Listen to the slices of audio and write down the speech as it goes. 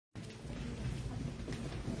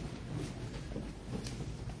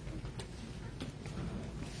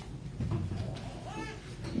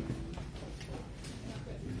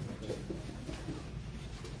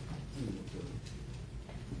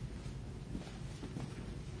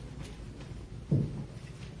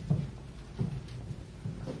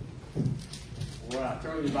right,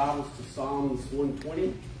 turn your Bibles to Psalms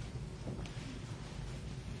 120.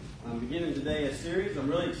 I'm beginning today a series. I'm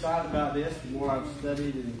really excited about this. The more I've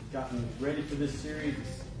studied and gotten ready for this series,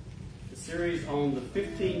 the series on the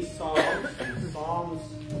 15 Psalms, the Psalms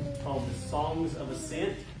called the Songs of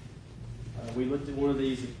Ascent. We looked at one of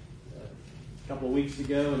these a couple of weeks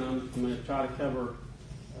ago, and I'm going to try to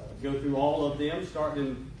go through all of them, starting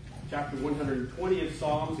in chapter 120 of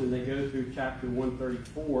Psalms, and they go through chapter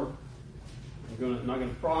 134. I'm not going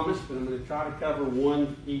to promise, but I'm going to try to cover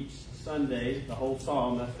one each Sunday, the whole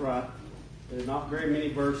psalm. That's right. There's not very many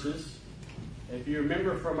verses. If you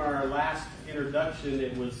remember from our last introduction,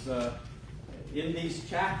 it was in these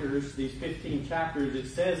chapters, these 15 chapters, it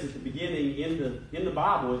says at the beginning in the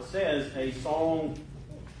Bible, it says a song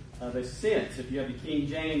of ascents. If you have the King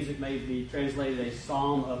James, it may be translated a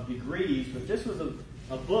psalm of degrees, but this was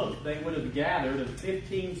a book they would have gathered of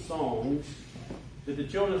 15 songs that the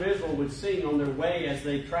children of Israel would sing on their way as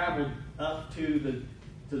they traveled up to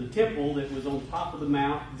the temple that was on top of the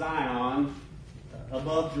Mount Zion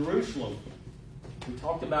above Jerusalem. We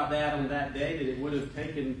talked about that on that day, that it would have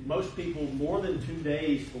taken most people more than 2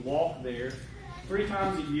 days to walk there. 3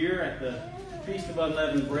 times a year at the Feast of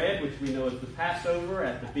Unleavened Bread, which we know as the Passover,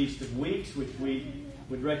 at the Feast of Weeks, which we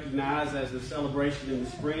would recognize as the celebration in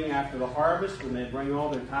the spring after the harvest, when they bring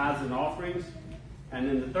all their tithes and offerings. And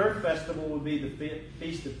then the third festival would be the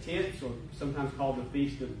Feast of Tents, or sometimes called the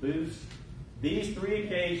Feast of Booths. These 3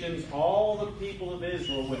 occasions, all the people of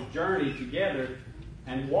Israel would journey together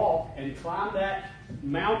and walk and climb that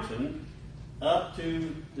mountain up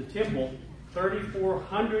to the temple,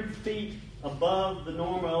 3,400 feet above the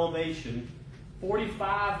normal elevation,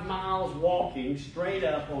 45 miles walking straight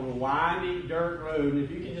up on a winding dirt road. And if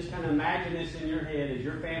you can just kind of imagine this in your head as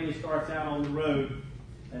your family starts out on the road,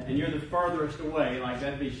 and you're the furthest away, like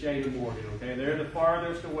that'd be Shane and Morgan, okay? They're the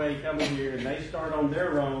farthest away coming here, and they start on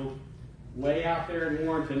their own way out there in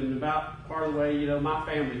Warrenton, and about part of the way, my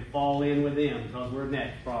family fall in with them, because we're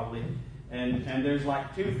next probably. And there's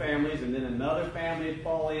like 2 families, and then another family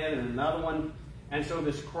fall in, and another one. And so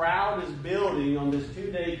this crowd is building on this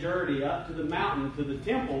 2-day journey up to the mountain, to the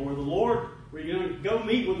temple, where we're going to go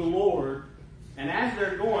meet with the Lord. And as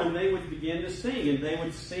they're going, they would begin to sing, and they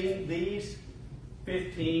would sing these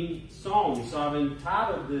 15 songs. So I've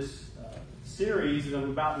entitled this series that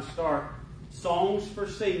I'm about to start, Songs for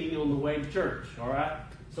Singing on the Way to Church. All right?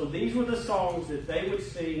 So these were the songs that they would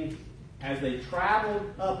sing as they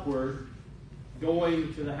traveled upward,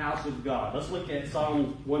 going to the house of God. Let's look at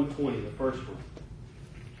Psalm 120, the first one.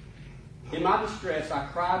 In my distress I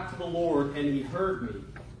cried to the Lord, and he heard me.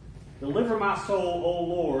 Deliver my soul, O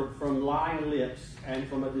Lord, from lying lips and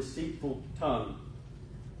from a deceitful tongue.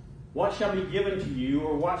 What shall be given to you,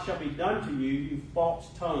 or what shall be done to you, you false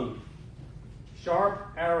tongue?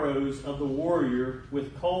 Sharp arrows of the warrior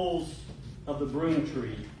with coals of the broom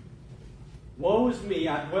tree. Woe is me,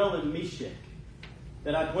 I dwell in Meshech,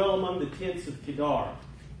 that I dwell among the tents of Kedar.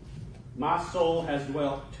 My soul has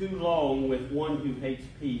dwelt too long with one who hates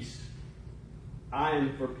peace. I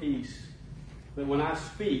am for peace, but when I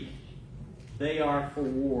speak, they are for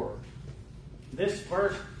war. This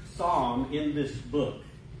first psalm in this book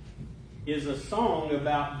is a song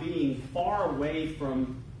about being far away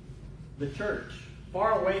from the church,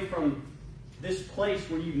 far away from this place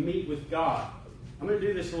where you meet with God. I'm going to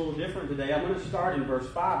do this a little different today. I'm going to start in verse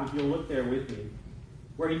 5, if you'll look there with me,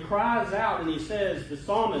 where he cries out and he says, the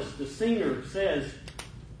psalmist, the singer says,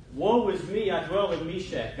 woe is me, I dwell in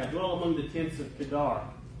Meshech, I dwell among the tents of Kedar.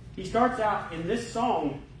 He starts out in this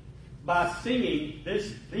song by singing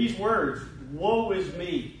these words, woe is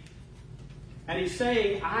me. And he's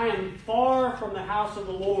saying, I am far from the house of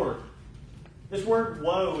the Lord. This word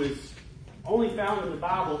woe is only found in the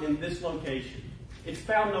Bible in this location. It's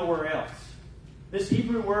found nowhere else. This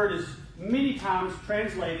Hebrew word is many times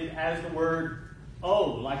translated as the word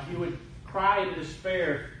oh, like you would cry in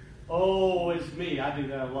despair, oh, it's me. I do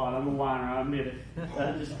that a lot. I'm a whiner, I admit it.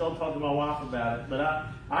 I just don't talk to my wife about it. But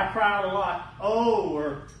I cry out a lot, oh,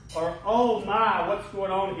 or oh my, what's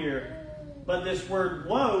going on here? But this word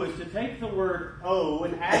woe is to take the word oh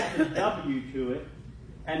and add the W to it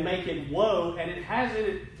and make it woe, and it has in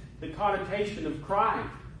it the connotation of crying.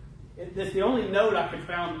 That's the only note I could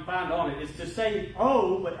find on it. It's to say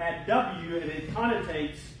oh, but add W, and it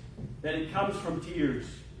connotates that it comes from tears.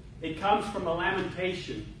 It comes from a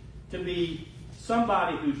lamentation, to be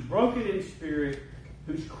somebody who's broken in spirit,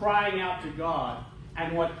 who's crying out to God.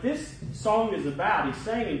 And what this song is about, he's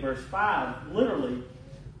saying in verse 5, literally,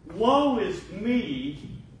 woe is me,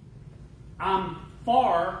 I'm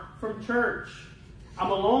far from church.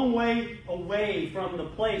 I'm a long way away from the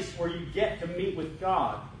place where you get to meet with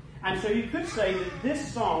God. And so you could say that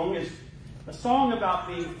this song is a song about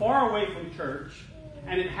being far away from church,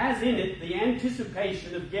 and it has in it the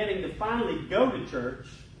anticipation of getting to finally go to church,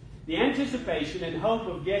 the anticipation and hope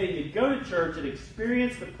of getting to go to church and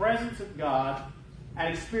experience the presence of God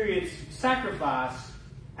and experience sacrifice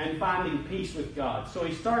and finding peace with God. So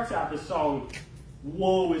he starts out the song,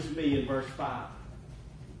 "Woe is me," in verse 5.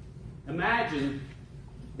 Imagine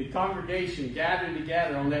the congregation gathering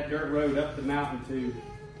together on that dirt road up the mountain to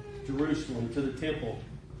Jerusalem, to the temple,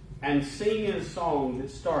 and singing a song that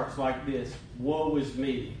starts like this, "Woe is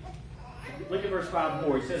me." Look at verse 5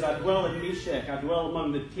 more. He says, "I dwell in Meshech, I dwell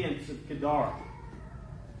among the tents of Kedar."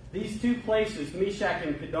 These two places, Meshech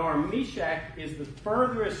and Kedar, Meshech is the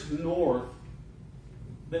furthest north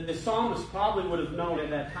that the psalmist probably would have known at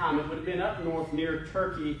that time. It would have been up north near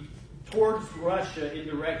Turkey, towards Russia in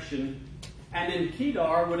direction. And then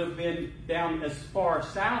Kedar would have been down as far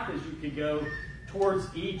south as you could go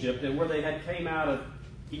towards Egypt, and where they had came out of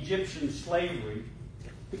Egyptian slavery.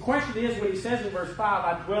 The question is, when he says in verse 5,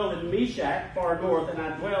 "I dwell in Meshech, far north, and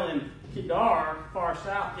I dwell in Kedar, far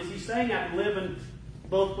south," is he saying I live in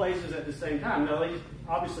both places at the same time? No, he's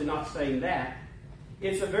obviously not saying that.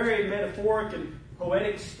 It's a very metaphoric and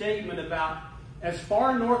poetic statement about as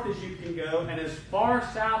far north as you can go and as far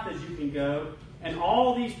south as you can go, and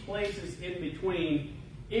all these places in between.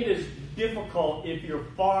 It is difficult if you're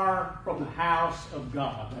far from the house of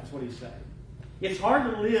God. That's what he's saying. It's hard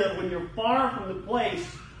to live when you're far from the place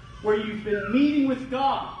where you've been meeting with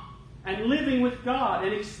God and living with God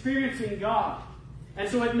and experiencing God. And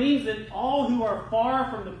so it means that all who are far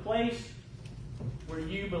from the place where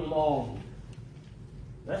you belong.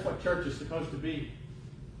 That's what church is supposed to be.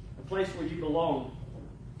 A place where you belong.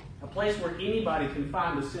 A place where anybody can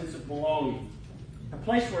find a sense of belonging. A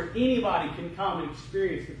place where anybody can come and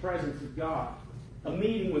experience the presence of God. A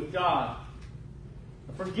meeting with God.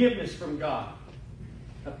 A forgiveness from God.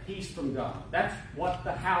 A peace from God. That's what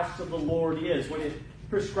the house of the Lord is. When it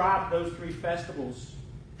prescribed those three festivals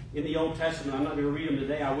in the Old Testament, I'm not going to read them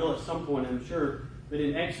today. I will at some point, I'm sure. But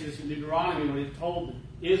in Exodus and Deuteronomy, when it told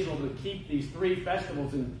Israel to keep these three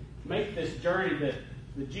festivals and make this journey that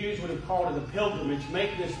the Jews would have called it a pilgrimage,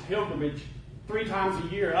 make this pilgrimage 3 times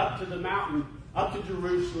a year up to the mountain, up to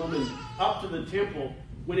Jerusalem, and up to the temple.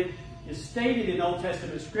 When it is stated in Old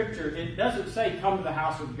Testament Scripture, it doesn't say come to the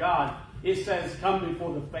house of God. It says come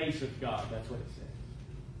before the face of God. That's what it says.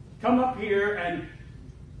 Come up here and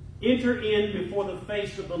enter in before the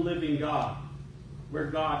face of the living God, where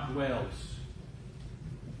God dwells.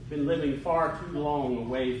 We've been living far too long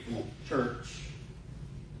away from church.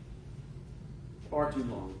 Far too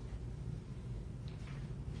long.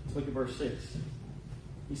 Let's look at verse 6.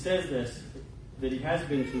 He says this, that he has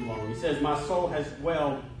been too long. He says, "My soul has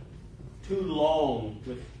dwelled too long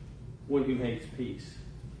with one who hates peace."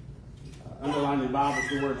 Underline in the Bible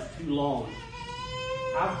the words "too long."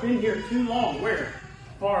 I've been here too long. Where?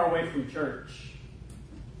 Far away from church.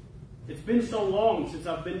 It's been so long since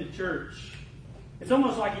I've been to church. It's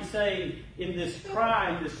almost like he's saying in this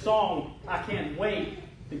cry, in this song, I can't wait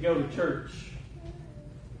to go to church.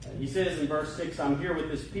 He says in verse 6, "I'm here with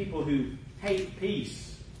this people who hate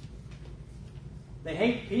peace." They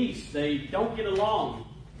hate peace. They don't get along.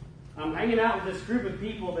 I'm hanging out with this group of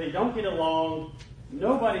people. They don't get along.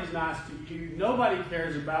 Nobody's nice to you. Nobody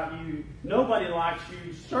cares about you. Nobody likes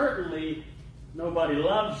you. Certainly, nobody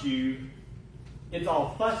loves you. It's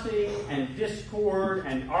all fussing and discord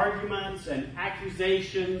and arguments and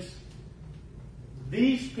accusations.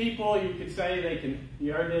 These people, you could say,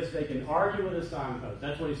 you heard this, they can argue with a signpost.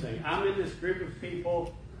 That's what he's saying. I'm in this group of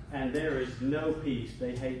people, and there is no peace.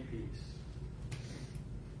 They hate peace.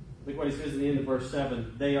 Look what he says in the end of verse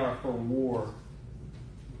 7. They are for war.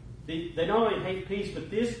 They not only hate peace, but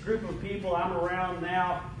this group of people I'm around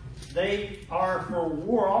now, they are for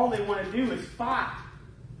war. All they want to do is fight.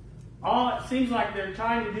 All it seems like they're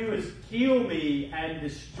trying to do is kill me and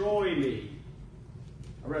destroy me.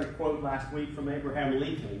 I read a quote last week from Abraham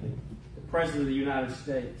Lincoln, the President of the United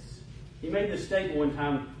States. He made this statement one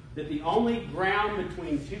time that the only ground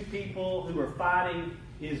between two people who are fighting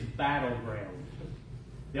is battleground.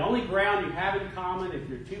 The only ground you have in common if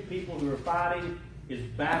you're two people who are fighting is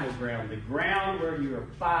battleground. The ground where you are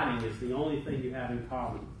fighting is the only thing you have in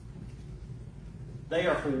common. They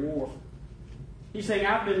are for war. He's saying,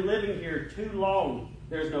 I've been living here too long.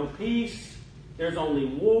 There's no peace. There's only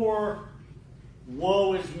war.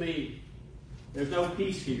 Woe is me. There's no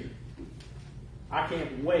peace here. I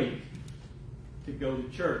can't wait to go to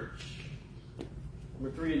church.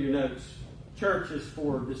 Number 3 in your notes. Church is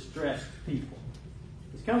for distressed people.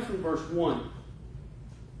 This comes from verse 1.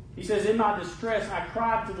 He says, in my distress I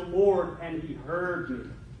cried to the Lord and he heard me.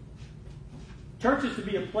 Church is to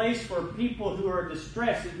be a place for people who are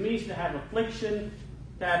distressed. It means to have affliction,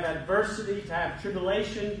 to have adversity, to have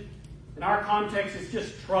tribulation. In our context, it's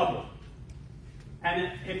just trouble.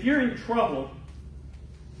 And if you're in trouble,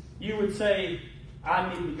 you would say,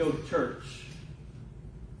 I need to go to church.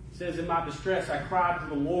 It says, in my distress, I cried to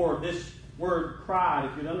the Lord. This word cried,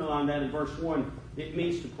 if you underline that in verse 1, it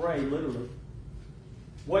means to pray, literally.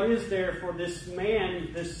 What is there for this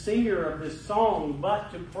man, this singer of this song,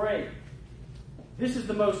 but to pray? This is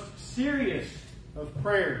the most serious of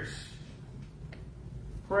prayers.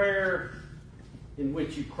 Prayer in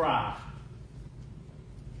which you cry.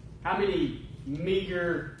 How many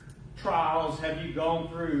meager trials have you gone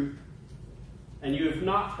through and you have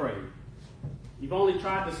not prayed? You've only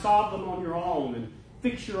tried to solve them on your own and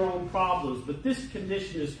fix your own problems. But this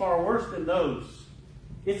condition is far worse than those.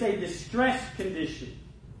 It's a distressed condition.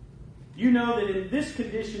 You know that in this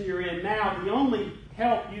condition you're in now, the only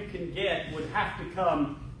help you can get would have to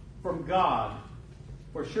come from God.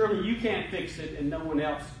 For surely you can't fix it and no one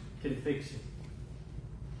else can fix it.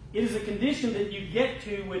 It is a condition that you get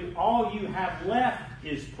to when all you have left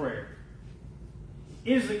is prayer.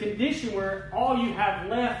 It is a condition where all you have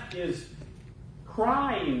left is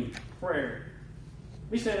crying prayer.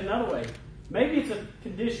 Let me say it another way. Maybe it's a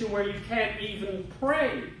condition where you can't even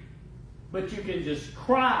pray, but you can just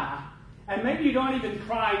cry. And maybe you don't even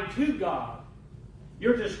cry to God.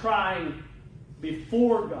 You're just crying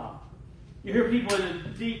before God. You hear people in a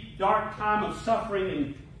deep, dark time of suffering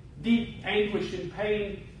and deep anguish and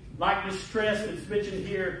pain, like distress that's mentioned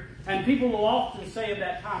here. And people will often say at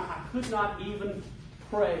that time, I could not even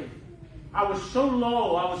pray. I was so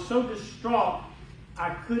low, I was so distraught,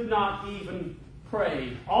 I could not even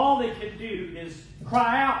pray. All they could do is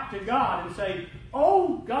cry out to God and say,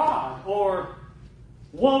 oh God, or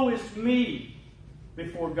woe is me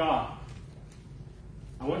before God.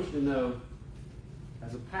 I want you to know,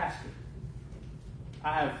 as a pastor,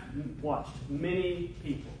 I have watched many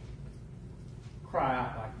people cry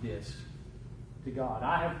out like this to God.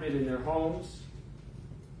 I have been in their homes,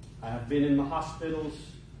 I have been in the hospitals,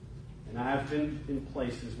 and I have been in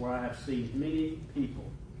places where I have seen many people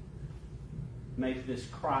make this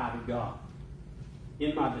cry to God.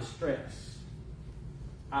 In my distress,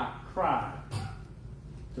 I cried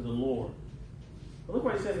to the Lord. But look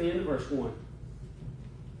what he says at the end of verse 1.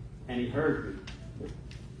 And he heard me.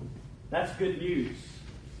 That's good news.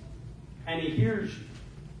 And he hears you.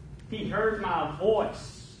 He heard my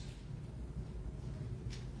voice.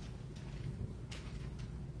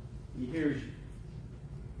 He hears you.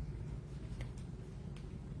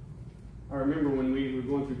 I remember when we were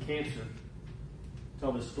going through cancer. I'll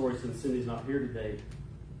tell this story since Cindy's not here today.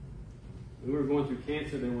 When we were going through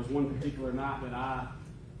cancer, there was one particular night that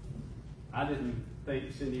I didn't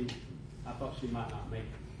think Cindy, I thought she might not make it.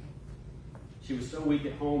 She was so weak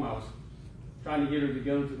at home, I was trying to get her to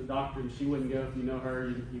go to the doctor, and she wouldn't go. If you know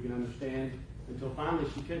her, you can understand. Until finally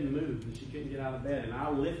she couldn't move, and she couldn't get out of bed. And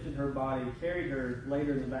I lifted her body and carried her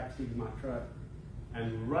later in the back seat of my truck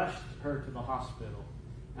and rushed her to the hospital.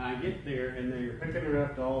 And I get there, and they're hooking her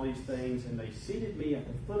up to all these things, and they seated me at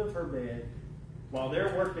the foot of her bed while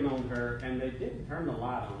they're working on her, and they didn't turn the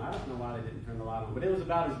light on. I don't know why they didn't turn the light on, but it was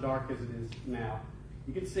about as dark as it is now.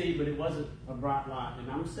 You could see, but it wasn't a bright light. And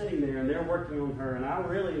I'm sitting there, and they're working on her, and I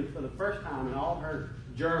really, for the first time in all her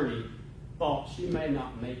journey, thought she may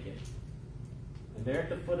not make it. And there at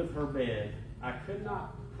the foot of her bed, I could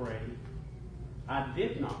not pray. I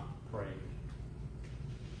did not pray.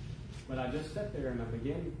 But I just sat there, and I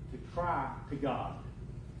began to cry to God.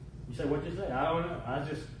 You say, what'd you say? I don't know.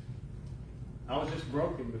 I was just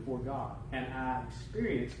broken before God. And I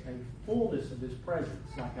experienced a fullness of His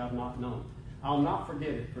presence like I've not known. I'll not forget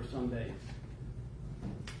it for some days.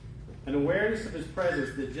 An awareness of His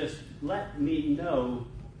presence that just let me know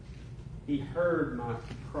He heard my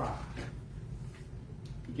cry.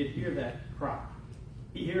 You could hear that cry.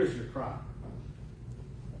 He hears your cry.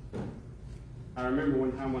 I remember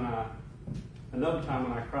another time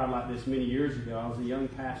when I cried like this many years ago. I was a young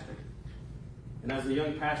pastor. And as a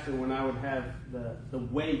young pastor, when I would have the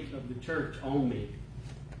weight of the church on me,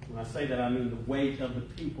 when I say that, I mean the weight of the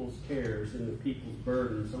people's cares and the people's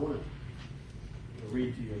burdens. I want to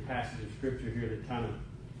read to you a passage of Scripture here that kind of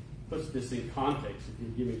puts this in context, if you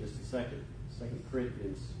give me just a second. 2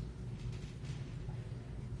 Corinthians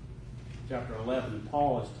chapter 11.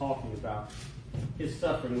 Paul is talking about his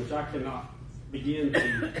suffering, which I cannot begin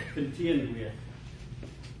to contend with.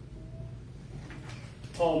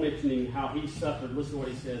 Paul mentioning how he suffered. Listen to what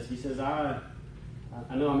he says. He says, I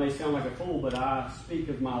know I may sound like a fool, but I speak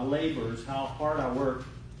of my labors, how hard I work.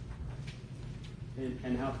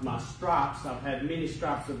 and how my stripes, I've had many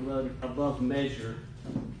stripes above measure.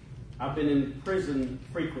 I've been in prison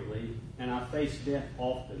frequently, and I faced death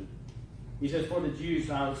often. He says, for the Jews,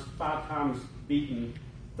 I was 5 times beaten,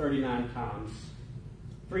 39 times.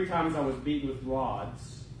 3 times I was beaten with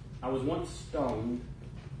rods. I was once stoned.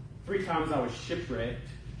 3 times I was shipwrecked.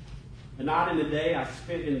 A night and a day I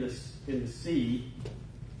spent in the sea.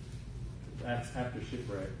 That's after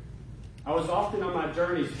shipwreck. I was often on my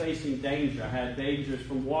journeys facing danger. I had dangers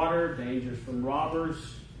from water, dangers from robbers,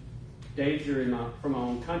 danger from my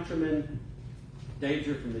own countrymen,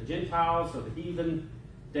 danger from the Gentiles or the heathen,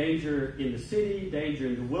 danger in the city, danger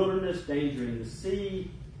in the wilderness, danger in the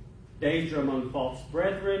sea, danger among false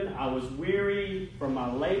brethren. I was weary from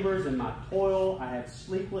my labors and my toil. I had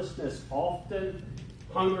sleeplessness often,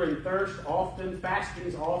 hunger and thirst often,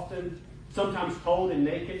 fastings often, sometimes cold and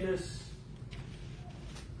nakedness.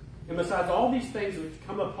 And besides all these things which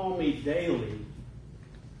come upon me daily,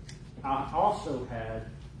 I also had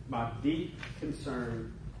my deep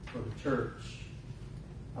concern for the church.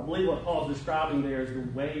 I believe what Paul's describing there is the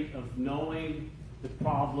weight of knowing the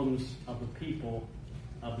problems of the people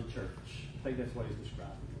of the church. I think that's what he's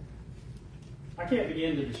describing there. I can't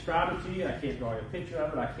begin to describe it to you. I can't draw you a picture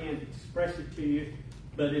of it. I can't express it to you.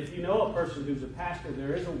 But if you know a person who's a pastor,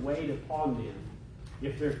 there is a weight upon them.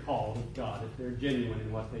 If they're called of God, if they're genuine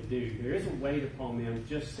in what they do, there is a weight upon them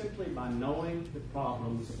just simply by knowing the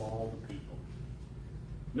problems of all the people.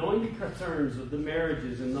 Knowing the concerns of the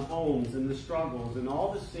marriages and the homes and the struggles and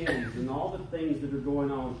all the sins and all the things that are going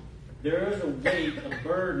on. There is a weight, a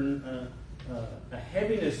burden, a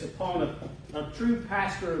heaviness upon a true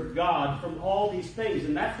pastor of God from all these things.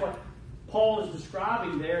 And that's what Paul is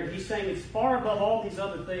describing there. And he's saying it's far above all these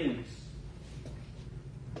other things.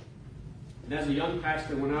 And as a young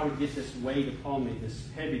pastor, when I would get this weight upon me, this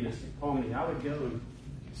heaviness upon me, I would go and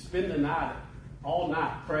spend the night, all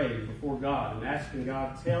night praying before God and asking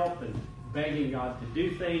God's help and begging God to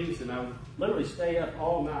do things. And I would literally stay up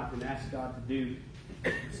all night and ask God to do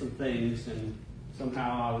some things, and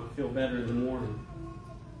somehow I would feel better in the morning.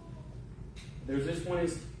 There was this one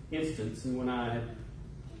instance, and when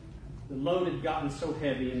the load had gotten so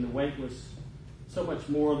heavy and the weight was so much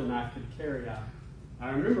more than I could carry out. I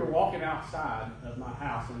remember walking outside of my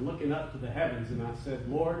house and looking up to the heavens, and I said,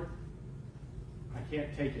 Lord, I can't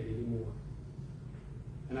take it anymore.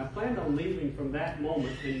 And I planned on leaving from that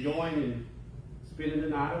moment and going and spending the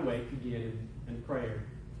night awake again in prayer.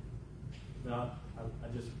 But I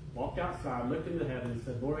just walked outside, looked into heaven, and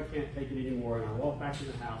said, Lord, I can't take it anymore. And I walked back to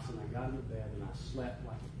the house, and I got into bed, and I slept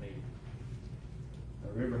like a baby.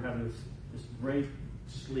 I remember having this great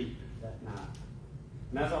sleep that night.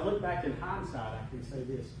 And as I look back in hindsight, I can say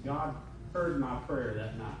this. God heard my prayer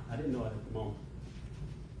that night. I didn't know it at the moment.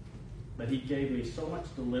 But he gave me so much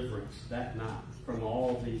deliverance that night from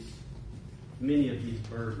many of these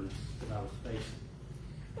burdens that I was facing.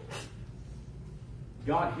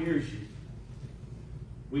 God hears you.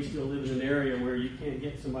 We still live in an area where you can't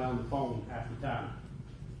get somebody on the phone half the time.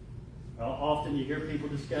 Often you hear people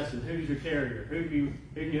discussing who's your carrier, who do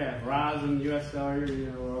you have, Verizon, US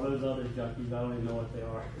Cellular, or those other junkies. I don't even know what they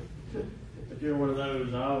are. If you're one of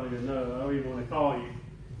those, I don't even know. I don't even want to call you.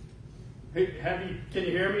 Can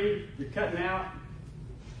you hear me? You're cutting out.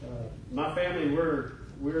 My family,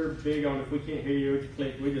 we're big on if we can't hear you,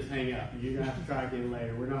 we just hang up. You're gonna have to try again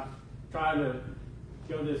later. We're not trying to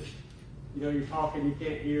go this. You're talking, you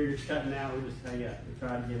can't hear, you're cutting out. We just hang up. We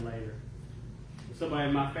try it again later. If somebody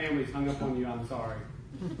in my family's hung up on you, I'm sorry.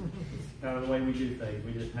 It's kind of the way we do things.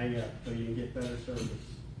 We just hang up so you can get better service.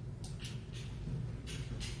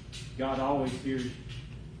 God always hears you.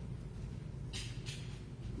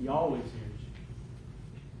 He always hears you.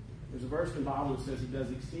 There's a verse in the Bible that says he does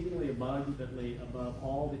exceedingly abundantly above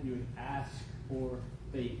all that you would ask or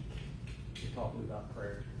think. We're talking about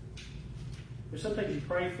prayer. There's some things you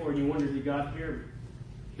pray for and you wonder, did God hear me?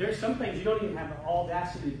 There's some things you don't even have the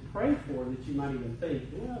audacity to pray for that you might even think,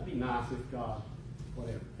 well, it'd be nice if God,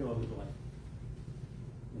 whatever, fill in the blank.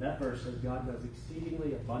 And that verse says God does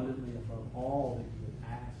exceedingly abundantly above all that you would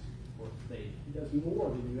ask or think. He does more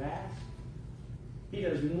than you ask. He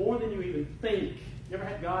does more than you even think. You ever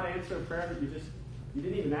had God answer a prayer that you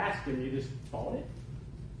didn't even ask him, you just thought it?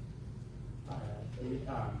 I have, many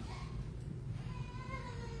times.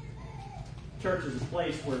 Church is a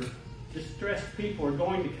place where distressed people are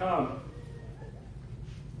going to come.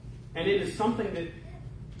 And it is something that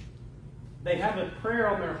they have a prayer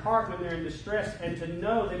on their heart when they're in distress, and to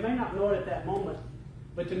know, they may not know it at that moment,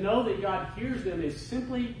 but to know that God hears them is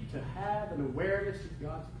simply to have an awareness of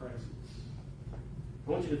God's presence.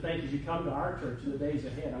 I want you to think as you come to our church in the days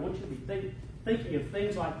ahead, I want you to be thinking of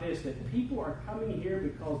things like this, that people are coming here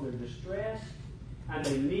because they're distressed and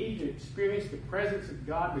they need to experience the presence of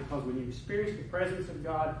God, because when you experience the presence of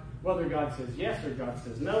God, whether God says yes or God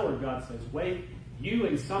says no or God says wait, you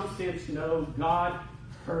in some sense know God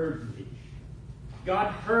heard me.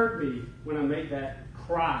 God heard me when I made that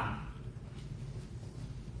cry.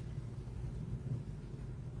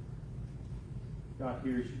 God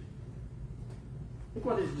hears you. Look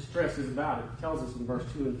what his distress is about. It tells us in verse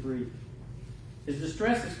 2 and 3. His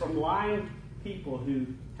distress is from lying people who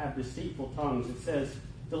have deceitful tongues. It says,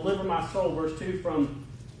 deliver my soul, verse 2, from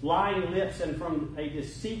lying lips and from a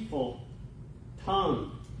deceitful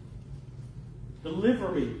tongue. Deliver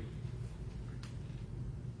me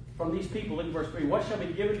from these people. Look at verse 3. What shall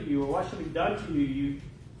be given to you, or what shall be done to you, you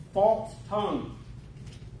false tongue?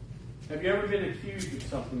 Have you ever been accused of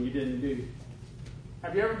something you didn't do?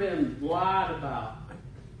 Have you ever been lied about?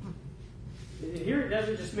 Here it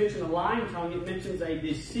doesn't just mention a lying tongue, it mentions a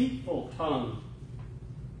deceitful tongue.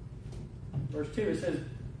 Verse 2, it says,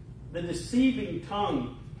 the deceiving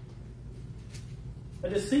tongue. A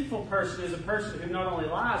deceitful person is a person who not only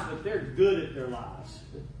lies, but they're good at their lies.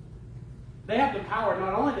 They have the power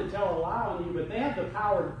not only to tell a lie on you, but they have the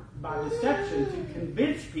power by deception to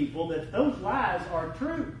convince people that those lies are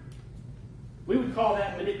true. We would call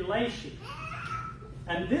that manipulation.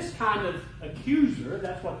 And this kind of accuser,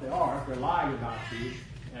 that's what they are, if they're lying about you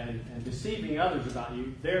and deceiving others about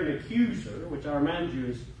you, they're an accuser, which I remind you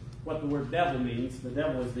is what the word devil means. The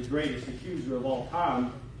devil is the greatest accuser of all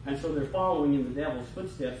time, and so they're following in the devil's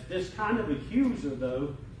footsteps. This kind of accuser,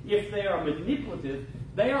 though, if they are manipulative,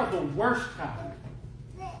 they are the worst kind.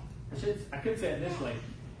 I could say it this way.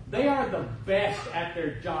 They are the best at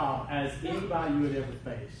their job as anybody you would ever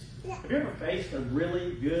face. Have you ever faced a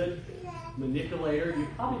really good manipulator? You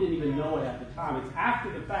probably didn't even know it at the time. It's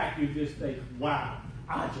after the fact you just think, wow,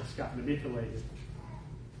 I just got manipulated.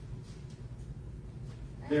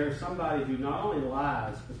 There's somebody who not only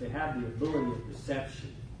lies, but they have the ability of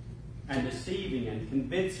deception and deceiving and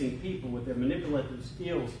convincing people with their manipulative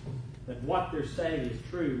skills that what they're saying is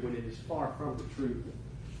true when it is far from the truth.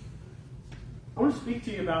 I want to speak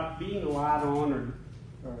to you about being lied on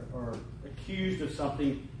or accused of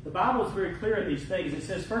something. The Bible is very clear in these things. It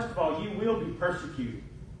says, first of all, you will be persecuted.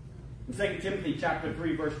 In 2 Timothy chapter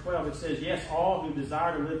 3, verse 12, it says, yes, all who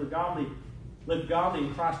desire to live godly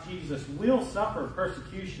in Christ Jesus will suffer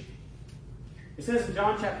persecution. It says in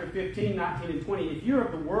John chapter 15, 19 and 20, if you're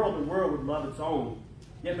of the world would love its own.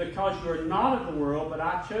 Yet because you are not of the world, but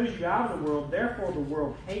I chose you out of the world, therefore the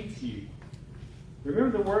world hates you.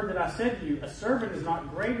 Remember the word that I said to you, a servant is not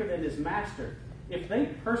greater than his master. If they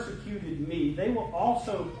persecuted me, they will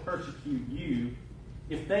also persecute you.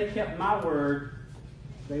 If they kept my word,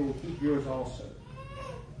 they will keep yours also.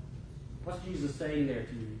 What's Jesus saying there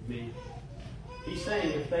to you, me? He's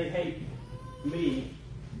saying if they hate me,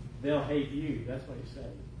 they'll hate you. That's what he's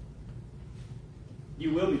saying.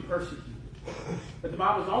 You will be persecuted. But the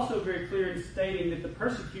Bible is also very clear in stating that the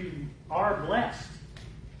persecuted are blessed.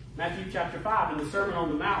 Matthew chapter 5, in the Sermon on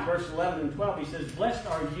the Mount, verse 11 and 12, he says, blessed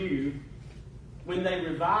are you when they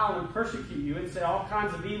revile and persecute you and say all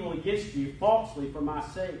kinds of evil against you falsely for my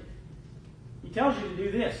sake. He tells you to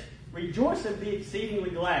do this. Rejoice and be exceedingly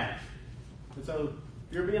glad. And so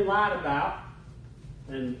if you're being lied about,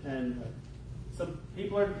 and some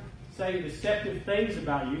people are saying deceptive things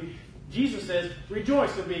about you, Jesus says,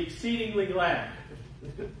 rejoice and be exceedingly glad.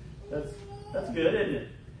 That's good, isn't it?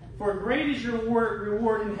 For great is your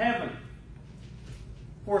reward in heaven.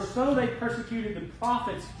 For so they persecuted the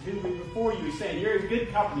prophets who were before you. He's saying, you're in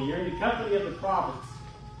good company. You're in the company of the prophets.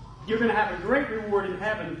 You're going to have a great reward in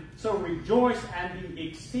heaven. So rejoice and be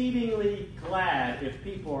exceedingly glad if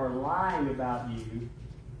people are lying about you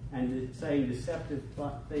and saying deceptive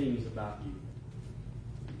things about you.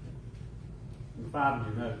 Number 5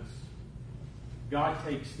 in your notes. God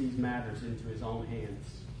takes these matters into his own hands.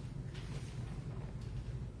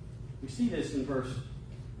 We see this in verse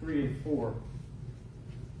 3 and 4.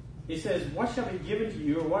 He says, what shall be given to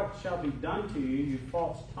you, or what shall be done to you, you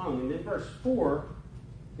false tongue? And in verse 4,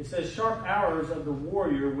 it says, sharp arrows of the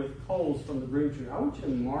warrior with coals from the broom tree. I want you to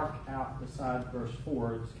mark out beside verse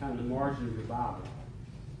 4, it's kind of the margin of your Bible,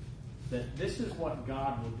 that this is what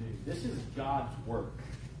God will do. This is God's work.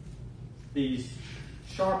 These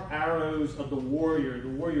sharp arrows of the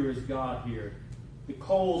warrior is God here. The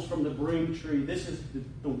coals from the broom tree, this is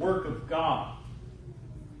the work of God.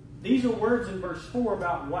 These are words in verse 4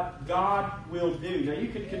 about what God will do. Now you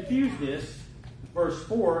could confuse this, verse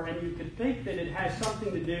 4, and you could think that it has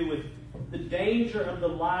something to do with the danger of the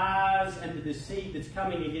lies and the deceit that's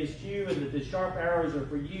coming against you, and that the sharp arrows are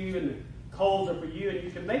for you and the coals are for you. And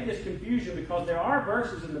you can make this confusion because there are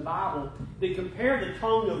verses in the Bible that compare the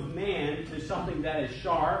tongue of man to something that is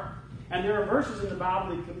sharp. And there are verses in the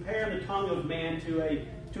Bible that compare the tongue of man to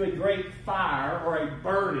a great fire or a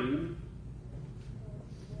burning.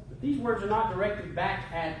 But these words are not directed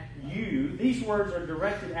back at you. These words are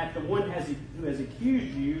directed at the one who has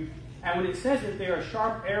accused you. And when it says that they are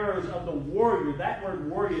sharp arrows of the warrior, that word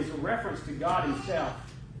warrior is a reference to God himself.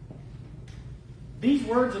 These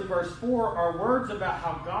words in verse 4 are words about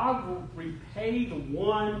how God will repay the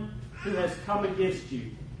one who has come against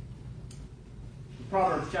you. In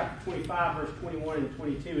Proverbs chapter 25, verse 21 and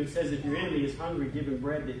 22, it says, if your enemy is hungry, give him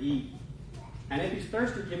bread to eat. And if he's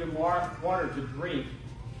thirsty, give him water to drink.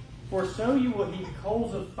 For so you will heap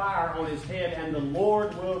coals of fire on his head, and the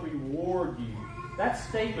Lord will reward you. That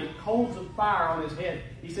statement, coals of fire on his head,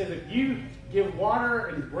 he says if you give water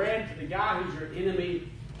and bread to the guy who's your enemy,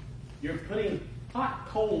 you're putting hot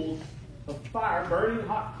coals of fire, burning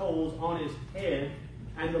hot coals on his head,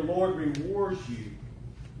 and the Lord rewards you.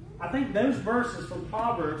 I think those verses from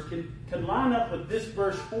Proverbs can line up with this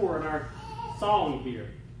verse 4 in our song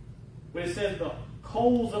here, when it says the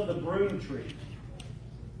coals of the broom tree.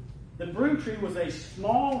 The broom tree was a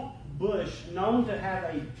small bush known to have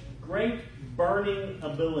a great burning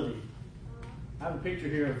ability. I have a picture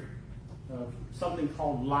here of something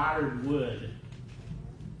called lighted wood.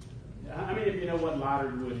 How many of you know what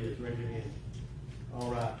lighted wood is? Raise your hand.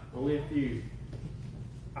 All right, only a few.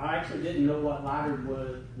 I actually didn't know what lighted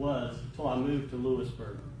wood was until I moved to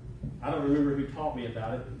Lewisburg. I don't remember who taught me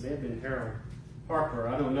about it. It may have been Harold Harper.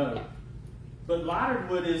 I don't know. But lighted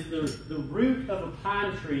wood is the root of a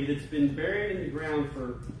pine tree that's been buried in the ground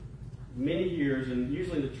for many years, and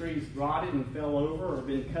usually the trees rotted and fell over or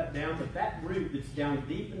been cut down, but that root that's down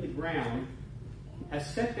deep in the ground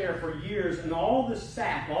has sat there for years, and all the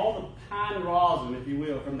sap, all the pine rosin, if you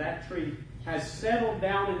will, from that tree has settled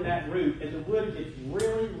down in that root, and the wood gets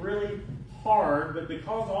really, really hard, but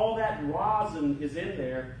because all that rosin is in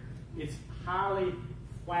there, it's highly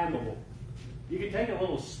flammable. You can take a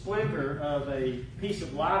little splinter of a piece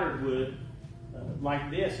of lighted wood like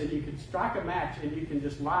this, and you can strike a match, and you can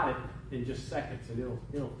just light it in just seconds, and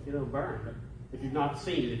it'll burn. But if you've not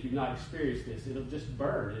seen it, if you've not experienced this, it'll just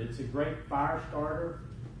burn. It's a great fire starter,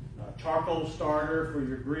 charcoal starter for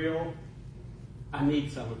your grill. I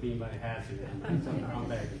need some if anybody has it. I'm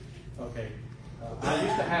begging. Okay. I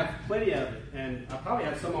used to have plenty of it, and I probably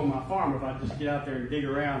have some on my farm if I just get out there and dig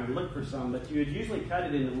around and look for some. But you would usually cut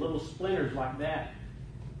it into little splinters like that,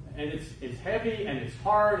 and it's heavy and it's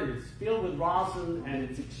hard and it's filled with rosin and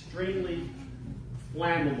it's extremely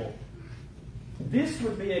flammable. This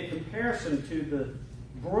would be a comparison to the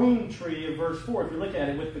broom tree of verse 4, if you look at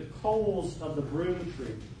it, with the coals of the broom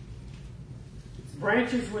tree. Its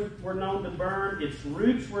branches were known to burn, its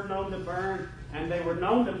roots were known to burn, and they were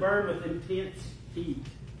known to burn with intense heat.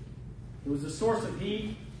 It was a source of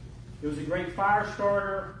heat, it was a great fire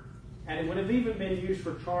starter, and it would have even been used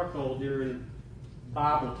for charcoal during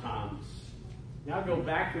Bible times. Now go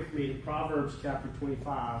back with me to Proverbs chapter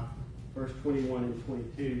 25, verse 21 and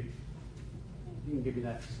 22. You can give me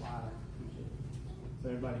that slide so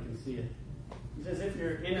everybody can see it. He says, if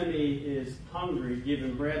your enemy is hungry, give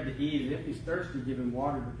him bread to eat, and if he's thirsty, give him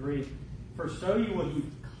water to drink. For so you will heap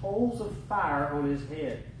coals of fire on his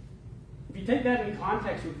head. If you take that in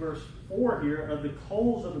context with verse 4 here of the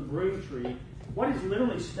coals of the broom tree, what he's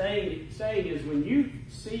literally saying is when you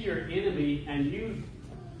see your enemy and you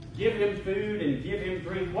give him food and give him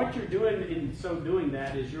drink, what you're doing in so doing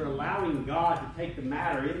that is you're allowing God to take the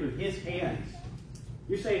matter into his hands.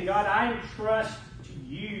 You're saying, God, I entrust to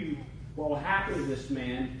you what will happen to this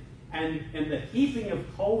man. And the heaping of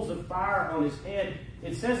coals of fire on his head,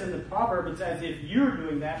 it says in the proverb, it's as if you're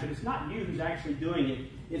doing that, but it's not you who's actually doing it.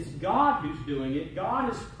 It's God who's doing it.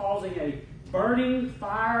 God is causing a burning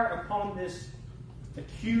fire upon this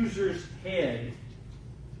accuser's head.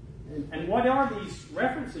 And what are these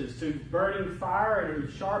references to burning fire and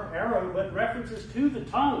a sharp arrow, but references to the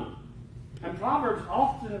tongue? And Proverbs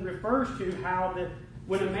often refers to how that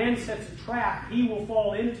when a man sets a trap, he will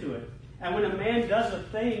fall into it. And when a man does a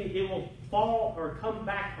thing, it will fall or come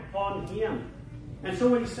back upon him. And so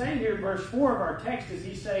what he's saying here in verse 4 of our text is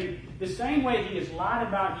he's saying, the same way he has lied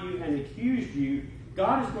about you and accused you,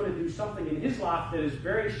 God is going to do something in his life that is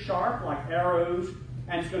very sharp, like arrows,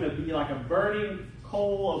 and it's going to be like a burning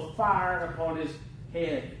coal of fire upon his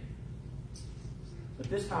head. But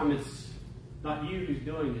this time it's not you who's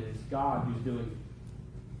doing it, it's God who's doing it.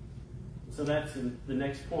 So that's the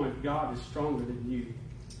next point. God is stronger than you.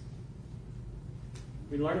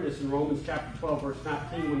 We learned this in Romans chapter 12, verse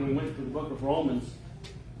 19 when we went through the book of Romans.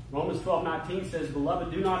 Romans 12:19 says,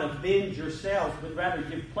 "Beloved, do not avenge yourselves, but rather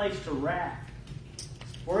give place to wrath.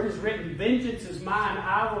 For it is written, vengeance is mine,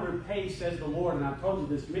 I will repay, says the Lord." And I've told you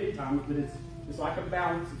this many times, but it's like a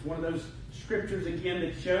balance. It's one of those scriptures, again,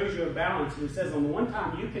 that shows you a balance. And it says on one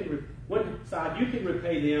side you can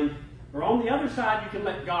repay them, or on the other side you can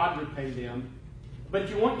let God repay them. But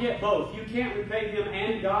you won't get both. You can't repay them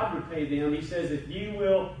and God repay them. He says, if you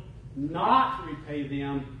will not repay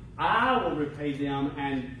them, I will repay them,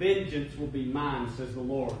 and vengeance will be mine, says the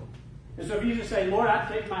Lord. And so if you just say, Lord, I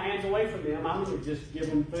take my hands away from them, I'm going to just give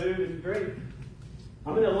them food and drink.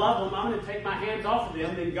 I'm going to love them. I'm going to take my hands off of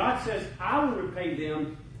them. Then God says, I will repay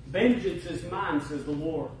them. Vengeance is mine, says the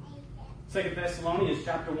Lord. 2 Thessalonians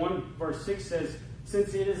chapter 1, verse 6 says,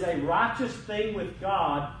 since it is a righteous thing with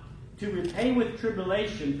God to repay with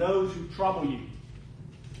tribulation those who trouble you.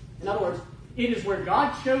 In other words, it is where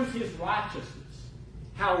God shows His righteousness,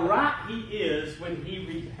 how right He is when He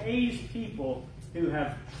repays people who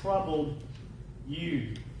have troubled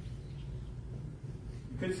you.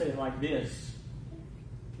 You could say it like this,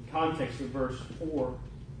 in context of verse 4,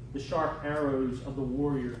 the sharp arrows of the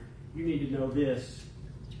warrior. You need to know this,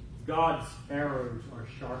 God's arrows are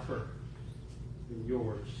sharper than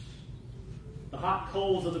yours. The hot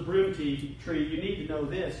coals of the broom tree, you need to know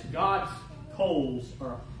this, God's coals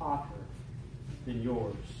are hotter than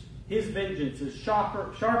yours. His vengeance is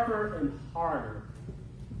sharper and harder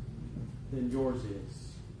than yours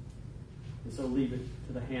is. And so leave it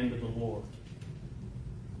to the hand of the Lord.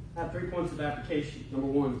 I have 3 points of application. Number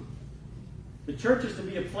 1, the church is to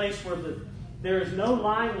be a place where there is no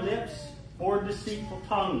lying lips or deceitful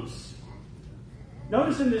tongues.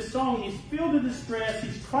 Notice in this song, he's filled with distress.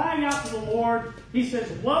 He's crying out to the Lord. He says,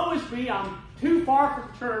 woe is me, I'm too far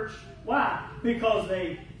from church. Why? Because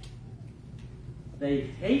they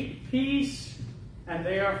hate peace and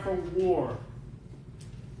they are for war.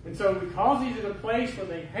 And so because he's in a place where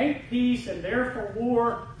they hate peace and they're for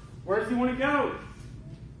war, where does he want to go?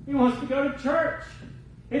 He wants to go to church.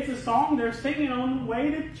 It's a song they're singing on the way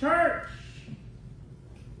to church.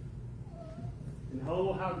 And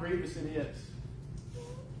oh, how grievous it is.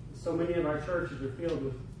 So many of our churches are filled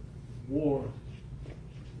with war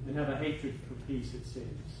and have a hatred for peace, it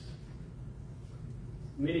seems.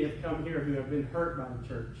 Many have come here who have been hurt by the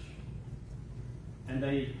church. And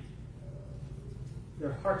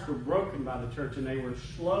their hearts were broken by the church, and they were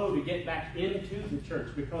slow to get back into the church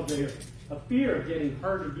because they have a fear of getting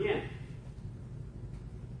hurt again.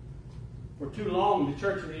 For too long, the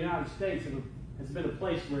church in the United States has been a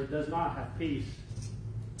place where it does not have peace,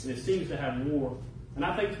 and it seems to have war. And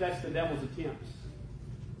I think that's the devil's attempts.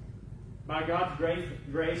 By God's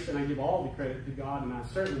grace, and I give all the credit to God, and I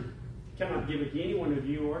certainly cannot give it to any one of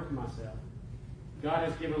you or to myself. God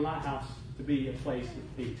has given Lighthouse to be a place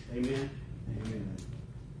of peace. Amen? Amen.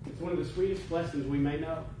 It's one of the sweetest blessings we may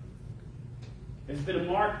know. It's been a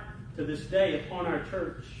mark to this day upon our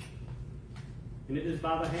church, and it is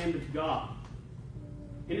by the hand of God.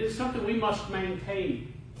 And it is something we must maintain.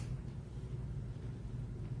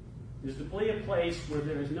 Is to be a place where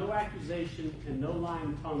there is no accusation and no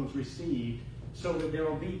lying tongues received, so that there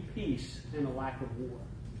will be peace and a lack of war.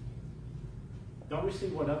 Don't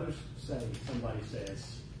receive what others say, somebody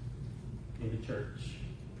says, in the church.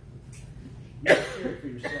 You hear it for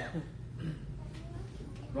yourself.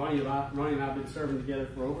 Ronnie and I have been serving together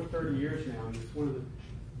for over 30 years now, and it's one of the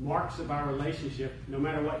marks of our relationship. No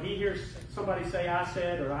matter what he hears somebody say I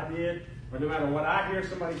said or I did, or no matter what I hear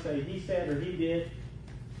somebody say he said or he did,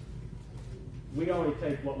 we only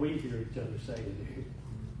take what we hear each other say and do,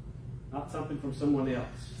 not something from someone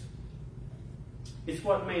else. It's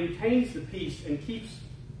what maintains the peace and keeps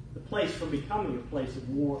the place from becoming a place of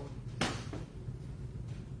war.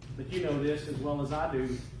 But you know this as well as I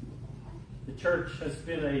do. The church has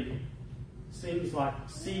been seems like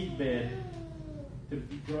seed bed to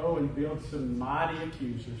grow and build some mighty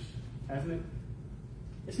accusers, hasn't it?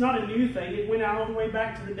 It's not a new thing. It went all the way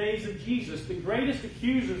back to the days of Jesus. The greatest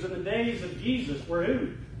accusers in the days of Jesus were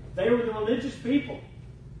who? They were the religious people.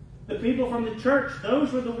 The people from the church,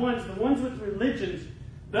 those were the ones with religions,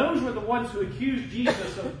 those were the ones who accused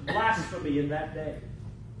Jesus of blasphemy in that day.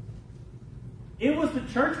 It was the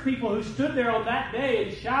church people who stood there on that day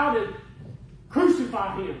and shouted,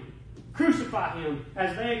 crucify him,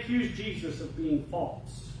 as they accused Jesus of being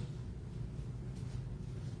false.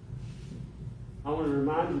 I want to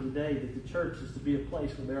remind you today that the church is to be a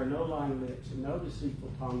place where there are no lying lips and no deceitful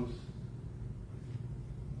tongues.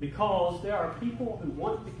 Because there are people who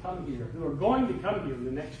want to come here, who are going to come here in the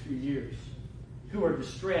next few years, who are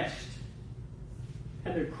distressed.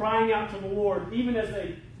 and they're crying out to the Lord even as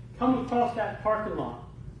they come across that parking lot.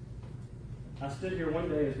 I stood here one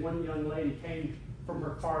day as one young lady came from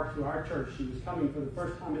her car to our church. She was coming for the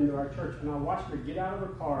first time into our church, and I watched her get out of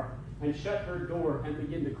her car and shut her door and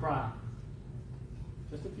begin to cry.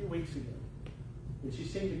 Just a few weeks ago. And she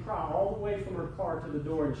seemed to cry all the way from her car to the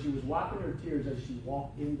door, and she was wiping her tears as she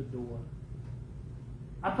walked in the door.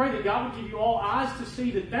 I pray that God would give you all eyes to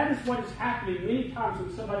see that that is what is happening many times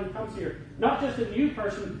when somebody comes here. Not just a new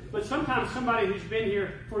person, but sometimes somebody who's been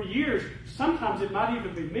here for years. Sometimes it might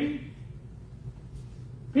even be me.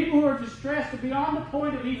 People who are distressed to beyond the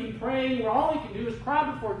point of even praying, where all they can do is cry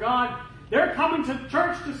before God. They're coming to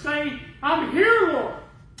church to say, I'm here, Lord.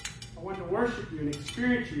 I want to worship you and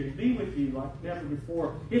experience you and be with you like never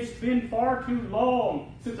before. It's been far too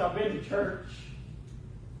long since I've been to church.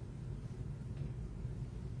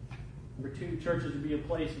 Number 2, church is to be a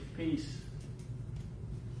place of peace.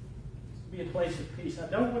 It's to be a place of peace. I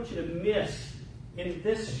don't want you to miss in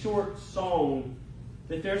this short song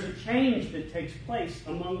that there's a change that takes place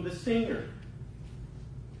among the singer.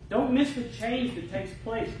 Don't miss the change that takes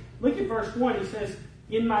place. Look at verse 1. He says,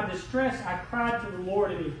 in my distress I cried to the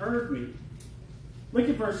Lord and he heard me. Look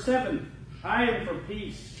at verse 7. I am for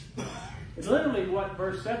peace. And literally what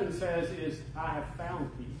verse 7 says is, I have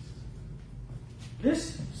found peace.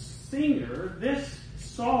 This singer, this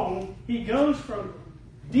song, he goes from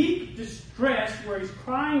deep distress where he's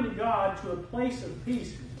crying to God to a place of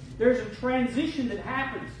peace. There's a transition that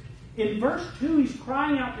happens. In verse 2, he's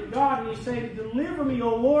crying out to God and he's saying, deliver me,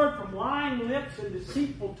 O Lord, from lying lips and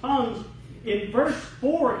deceitful tongues. In verse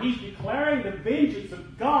 4, he's declaring the vengeance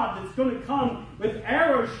of God that's going to come with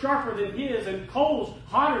arrows sharper than his and coals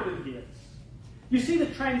hotter than his. You see the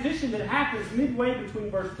transition that happens midway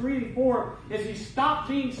between verse 3 and 4 as he stopped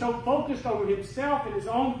being so focused on himself and his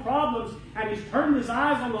own problems and he's turned his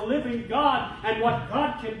eyes on the living God and what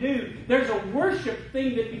God can do. There's a worship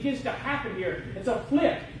thing that begins to happen here. It's a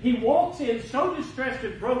flip. He walks in so distressed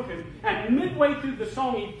and broken, and midway through the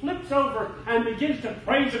song he flips over and begins to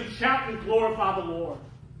praise and shout and glorify the Lord.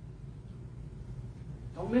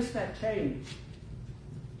 Don't miss that change.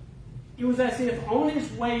 It was as if on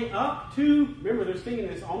his way up to, remember they're singing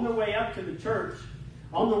this, on their way up to the church,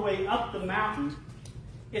 on their way up the mountain,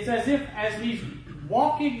 it's as if as he's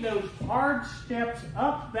walking those hard steps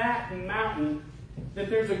up that mountain,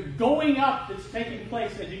 that there's a going up that's taking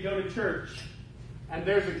place as you go to church. And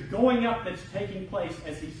there's a going up that's taking place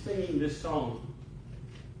as he's singing this song.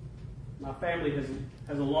 My family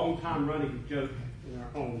has a long time running joke in our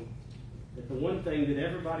home that the one thing that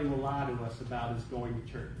everybody will lie to us about is going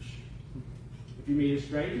to church. If you meet a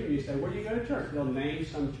stranger and you say, where do you go to church? They'll name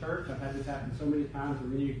some church. I've had this happen so many times.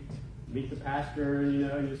 And then you meet the pastor and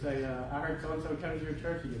you say, I heard so-and-so comes to your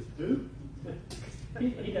church. He goes, who?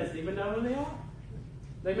 he doesn't even know who they are.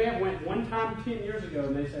 They may have went one time 10 years ago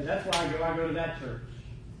and they say, that's why I go to that church.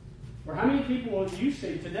 Or how many people will you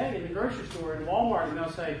see today in the grocery store in Walmart and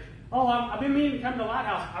they'll say, oh, I've been meaning to come to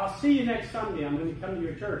Lighthouse. I'll see you next Sunday. I'm going to come to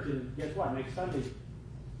your church. And guess what? Next Sunday,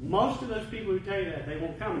 most of those people who tell you that, they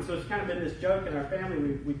won't come. And so it's kind of been this joke in our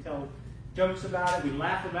family. We tell jokes about it. We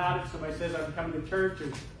laugh about it. Somebody says, I'm coming to church.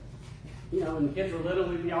 And, when the kids were little,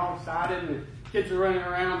 we'd be all excited. And the kids are running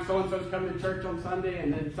around. So-and-so's coming to church on Sunday.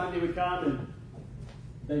 And then Sunday would come and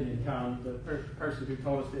they didn't come. The person who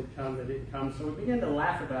told us didn't come, they didn't come. So we began to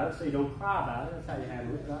laugh about it so you don't cry about it. That's how you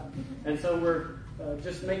handle it, right? And so we're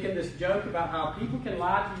just making this joke about how people can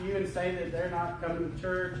lie to you and say that they're not coming to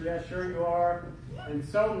church. Yeah, sure you are. And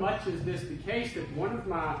so much is this the case that one of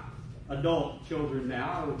my adult children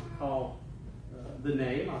now, I won't call the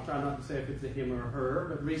name. I'll try not to say if it's a him or a her,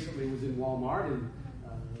 but recently was in Walmart and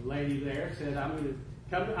a lady there said, I'm going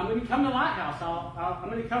to come to Lighthouse. I'm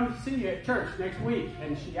going to come to see you at church next week.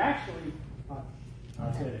 And she actually,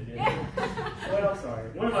 I said it, didn't I? Well, sorry.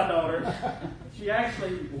 One of my daughters, she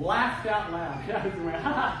actually laughed out loud.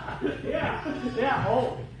 Yeah, oh, yeah.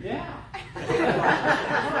 Oh, yeah.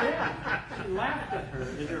 She laughed at her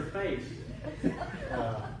in her face.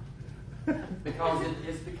 Because it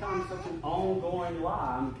has become such an ongoing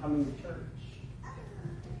lie. I'm coming to church.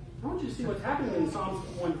 I want you to see what's happening in Psalms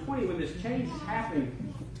 120 when this change is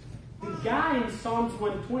happening. The guy in Psalms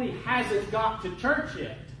 120 hasn't got to church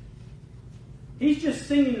yet. He's just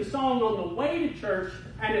singing the song on the way to church,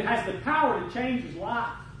 and it has the power to change his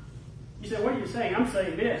life. You say, what are you saying? I'm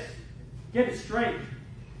saying this. Get it straight.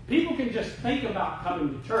 People can just think about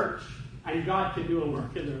coming to church, and God can do a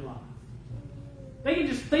work in their life. They can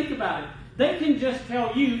just think about it. They can just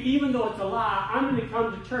tell you, even though it's a lie, I'm going to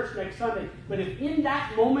come to church next Sunday. But if in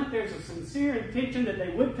that moment there's a sincere intention that they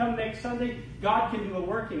would come next Sunday, God can do a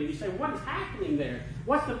work in it. You say, what is happening there?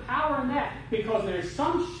 What's the power in that? Because there's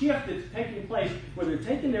some shift that's taking place where they're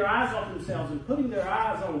taking their eyes off themselves and putting their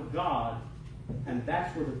eyes on God. And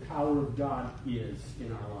that's where the power of God is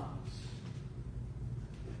in our lives.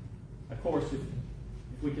 Of course, if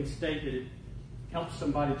we can state that it helps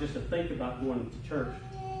somebody just to think about going to church,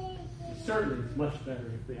 it certainly is much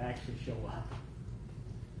better if they actually show up.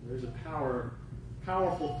 There's a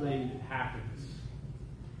powerful thing that happens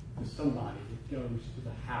to somebody that goes to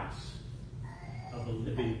the house of the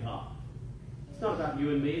living God. It's not about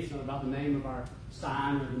you and me. It's not about the name of our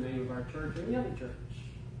sign or the name of our church or any other church.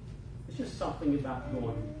 It's just something about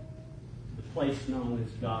going to the place known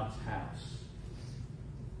as God's house.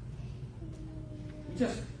 He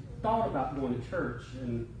just thought about going to church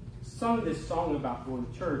and sung this song about going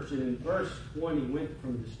to church. And in verse 1, he went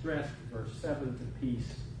from distress to verse 7 to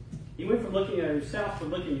peace. He went from looking at himself to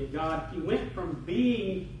looking at God. He went from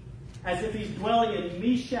being as if he's dwelling in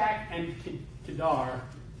Meshach and Kedar,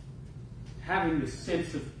 having the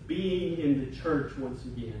sense of being in the church once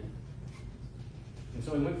again. And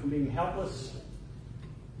so he went from being helpless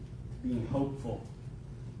to being hopeful.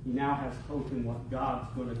 He now has hope in what God's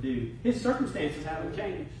going to do. His circumstances haven't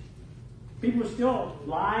changed. People are still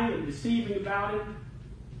lying and deceiving about him.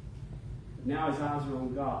 But now his eyes are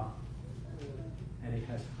on God. And he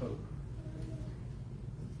has hope.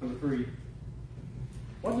 Number 3.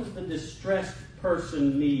 What does the distressed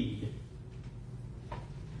person need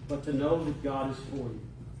but to know that God is for you?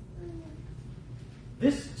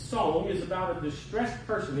 This song is about a distressed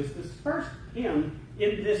person. It's the first hymn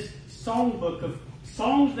in this songbook of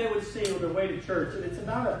songs they would sing on their way to church. And it's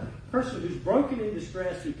about a person who's broken in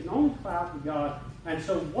distress, who can only cry out to God. And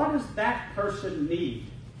so what does that person need?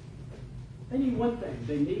 They need one thing.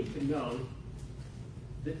 They need to know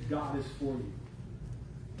that God is for you.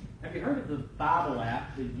 Have you heard of the Bible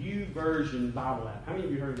app, the YouVersion Bible app? How many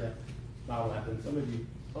of you heard of that Bible app? And some of you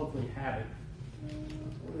hopefully have it. I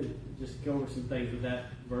want to just go over some things with that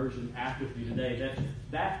version app with you today.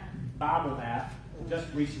 That Bible app just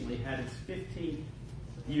recently had its 15th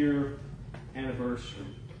year anniversary.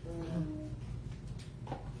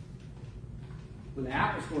 When the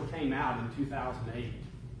Apple Store came out in 2008,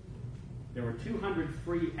 there were 200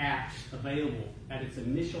 free apps available at its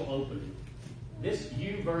initial opening. This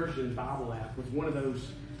YouVersion Bible app was one of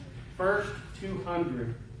those first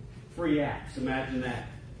 200 free apps. Imagine that.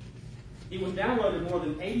 It was downloaded more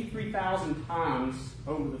than 83,000 times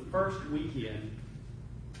over the first weekend,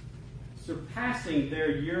 surpassing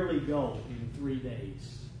their yearly goal in 3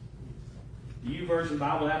 days. The YouVersion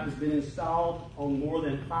Bible app has been installed on more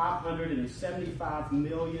than 575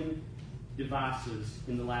 million devices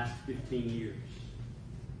in the last 15 years.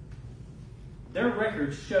 Their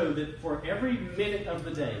records show that for every minute of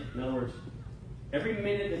the day, in other words, every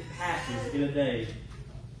minute that passes in a day,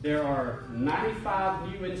 there are 95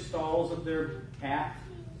 new installs of their app.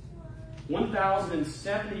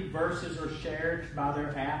 1,070 verses are shared by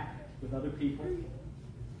their app with other people.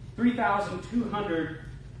 3,200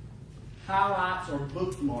 highlights or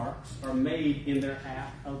bookmarks are made in their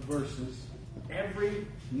app of verses every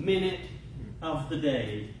minute of the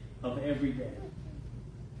day, of every day.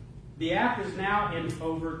 The app is now in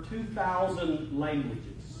over 2,000 languages.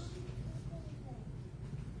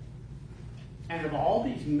 And of all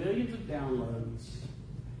these millions of downloads,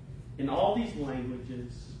 in all these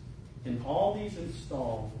languages, in all these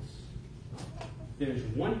installs, there's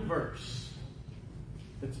one verse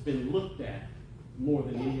that's been looked at more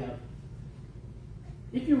than any other.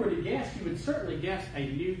 If you were to guess, you would certainly guess a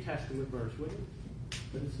New Testament verse, wouldn't you?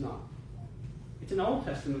 But it's not. It's an Old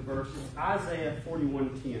Testament verse. It's Isaiah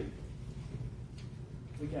 41:10.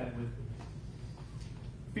 Look at it with me.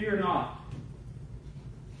 Fear not,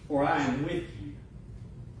 for I am with you.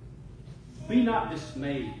 Be not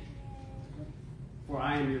dismayed, for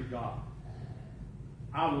I am your God.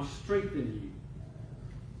 I will strengthen you.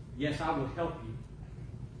 Yes, I will help you.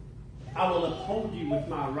 I will uphold you with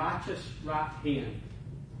my righteous right hand.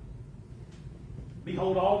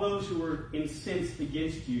 Behold, all those who are incensed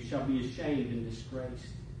against you shall be ashamed and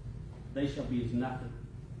disgraced. They shall be as nothing.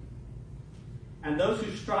 And those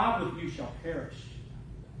who strive with you shall perish.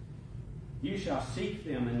 You shall seek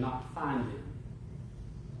them and not find them,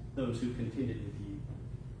 those who contended with you.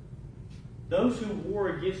 Those who war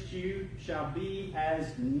against you shall be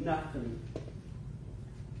as nothing,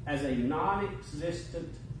 as a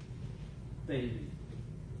non-existent thing.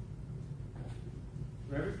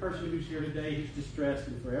 For every person who's here today who's distressed,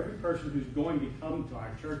 and for every person who's going to come to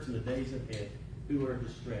our church in the days ahead, who are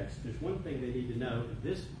distressed, there's one thing they need to know.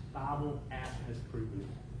 This Bible app has proven it.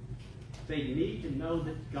 They need to know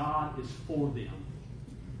that God is for them.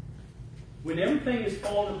 When everything is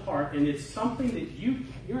falling apart and it's something that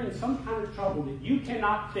you're in some kind of trouble that you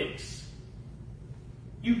cannot fix,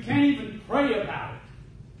 you can't even pray about it.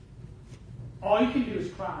 All you can do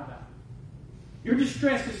is cry about it. Your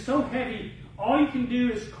distress is so heavy, all you can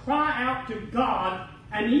do is cry out to God,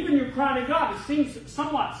 and even your cry to God, it seems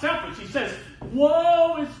somewhat selfish. He says,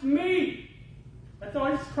 "Woe is me." That's all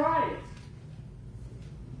his cry is.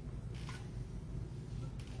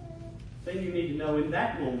 Thing you need to know in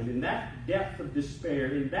that moment, in that depth of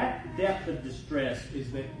despair, in that depth of distress,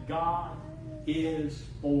 is that God is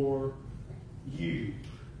for you.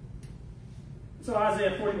 So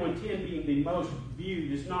Isaiah 41:10 being the most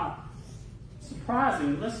viewed is not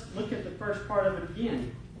surprising. Let's look at the first part of it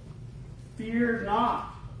again. Fear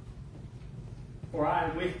not, for I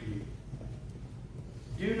am with you.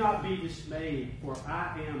 Do not be dismayed, for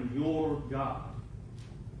I am your God.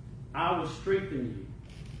 I will strengthen you.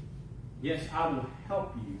 Yes, I will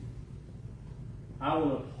help you. I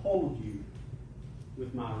will uphold you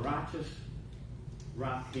with my righteous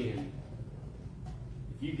right hand.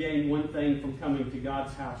 If you gain one thing from coming to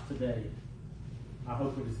God's house today, I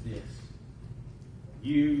hope it is this.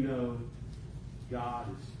 You know God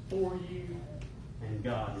is for you, and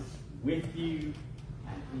God is with you,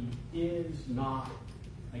 and He is not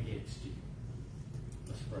against you.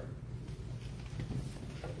 Let's pray.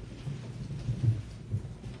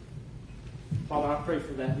 Father, I pray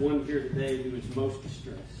for that one here today who is most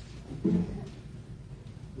distressed,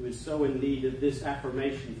 who is so in need of this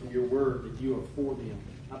affirmation from your word that you are for them.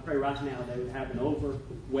 I pray right now they would have an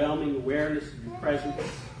overwhelming awareness of your presence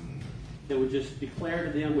that would just declare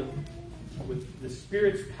to them with the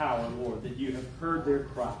Spirit's power, Lord, that you have heard their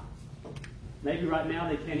cry. Maybe right now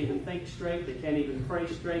they can't even think straight, they can't even pray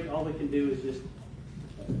straight. All they can do is just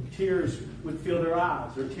tears would fill their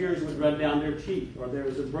eyes, or tears would run down their cheek, or there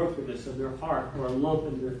is a brokenness of their heart, or a lump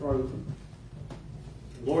in their throat.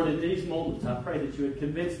 Lord, in these moments, I pray that you would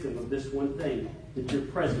convince them of this one thing, that your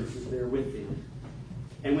presence is there with them.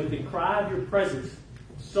 And with the cry of your presence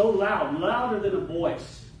so loud, louder than a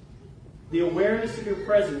voice, the awareness of your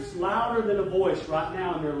presence, louder than a voice right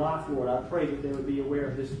now in their life, Lord, I pray that they would be aware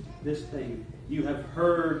of this thing. You have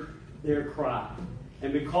heard their cry.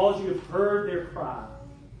 And because you have heard their cry,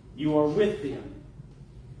 you are with them.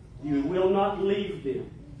 You will not leave them.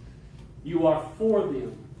 You are for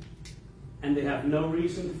them. And they have no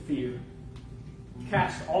reason to fear.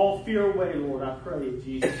 Cast all fear away, Lord, I pray in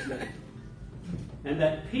Jesus' name. And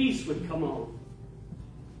that peace would come on.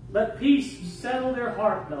 Let peace settle their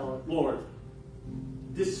heart, Lord.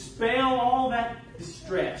 Dispel all that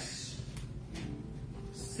distress.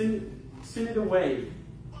 Send it away.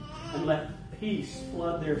 And let peace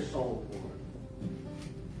flood their soul, Lord.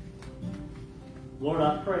 Lord,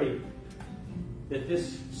 I pray that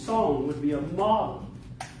this song would be a model.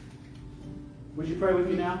 Would you pray with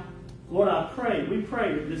me now? Lord, we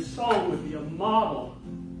pray that this song would be a model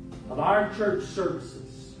of our church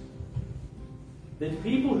services. That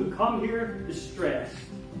people who come here distressed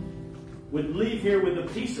would leave here with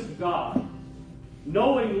the peace of God,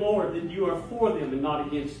 knowing, Lord, that you are for them and not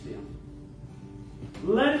against them.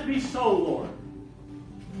 Let it be so, Lord,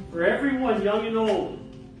 for everyone, young and old,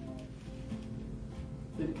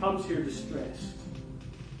 that comes here distressed.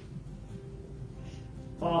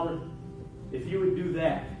 Father, if you would do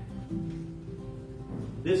that,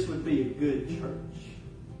 this would be a good church.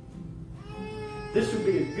 This would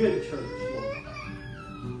be a good church, Lord.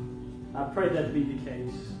 I pray that be the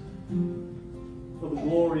case. For the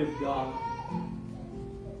glory of God.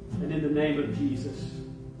 And in the name of Jesus,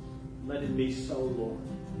 let it be so, Lord.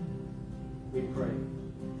 We pray.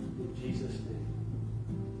 In Jesus' name.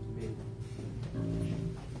 Amen.